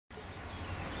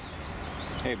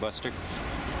Hey, Buster.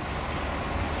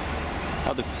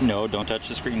 No, don't touch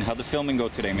the screen. How'd the filming go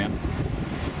today, man?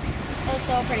 It was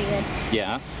all pretty good.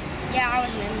 Yeah? Yeah, I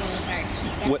was in the parts.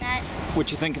 You get that?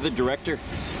 What'd you think of the director?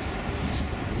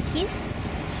 Keith?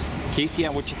 Keith? Yeah,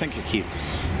 what'd you think of Keith?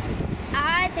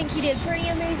 I think he did pretty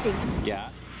amazing. Yeah.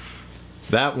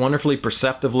 That wonderfully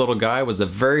perceptive little guy was the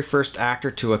very first actor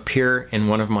to appear in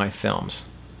one of my films.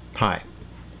 Hi,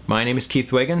 my name is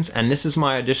Keith Wiggins, and this is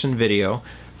my audition video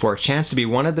for a chance to be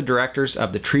one of the directors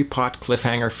of the Treepot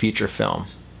Cliffhanger feature film.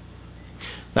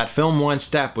 That film One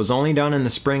Step was only done in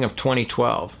the spring of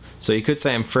 2012, so you could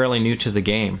say I'm fairly new to the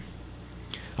game.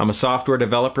 I'm a software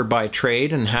developer by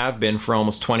trade and have been for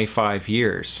almost 25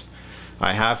 years.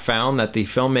 I have found that the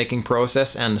filmmaking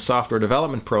process and the software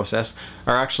development process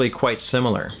are actually quite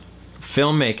similar.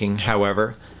 Filmmaking,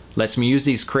 however, lets me use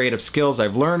these creative skills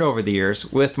I've learned over the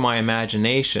years with my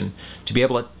imagination to be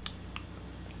able to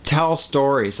tell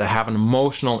stories that have an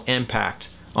emotional impact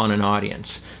on an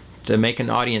audience, to make an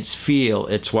audience feel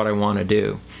it's what I want to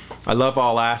do. I love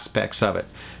all aspects of it.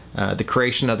 The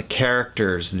creation of the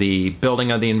characters, the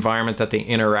building of the environment that they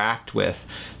interact with,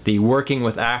 the working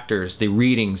with actors, the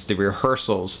readings, the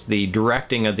rehearsals, the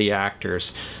directing of the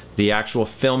actors, the actual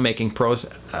filmmaking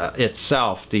process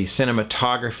itself, the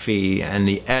cinematography and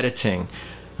the editing.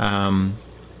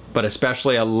 But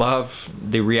especially I love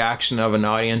the reaction of an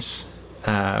audience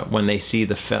when they see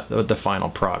the final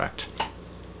product.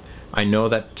 I know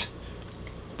that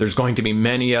there's going to be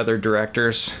many other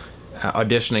directors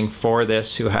auditioning for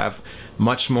this who have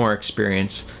much more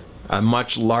experience, a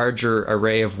much larger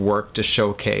array of work to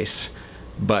showcase,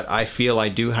 but I feel I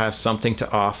do have something to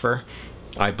offer.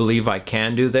 I believe I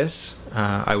can do this.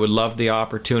 I would love the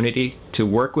opportunity to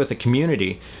work with a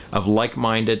community of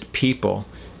like-minded people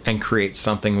and create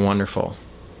something wonderful.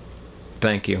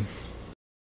 Thank you.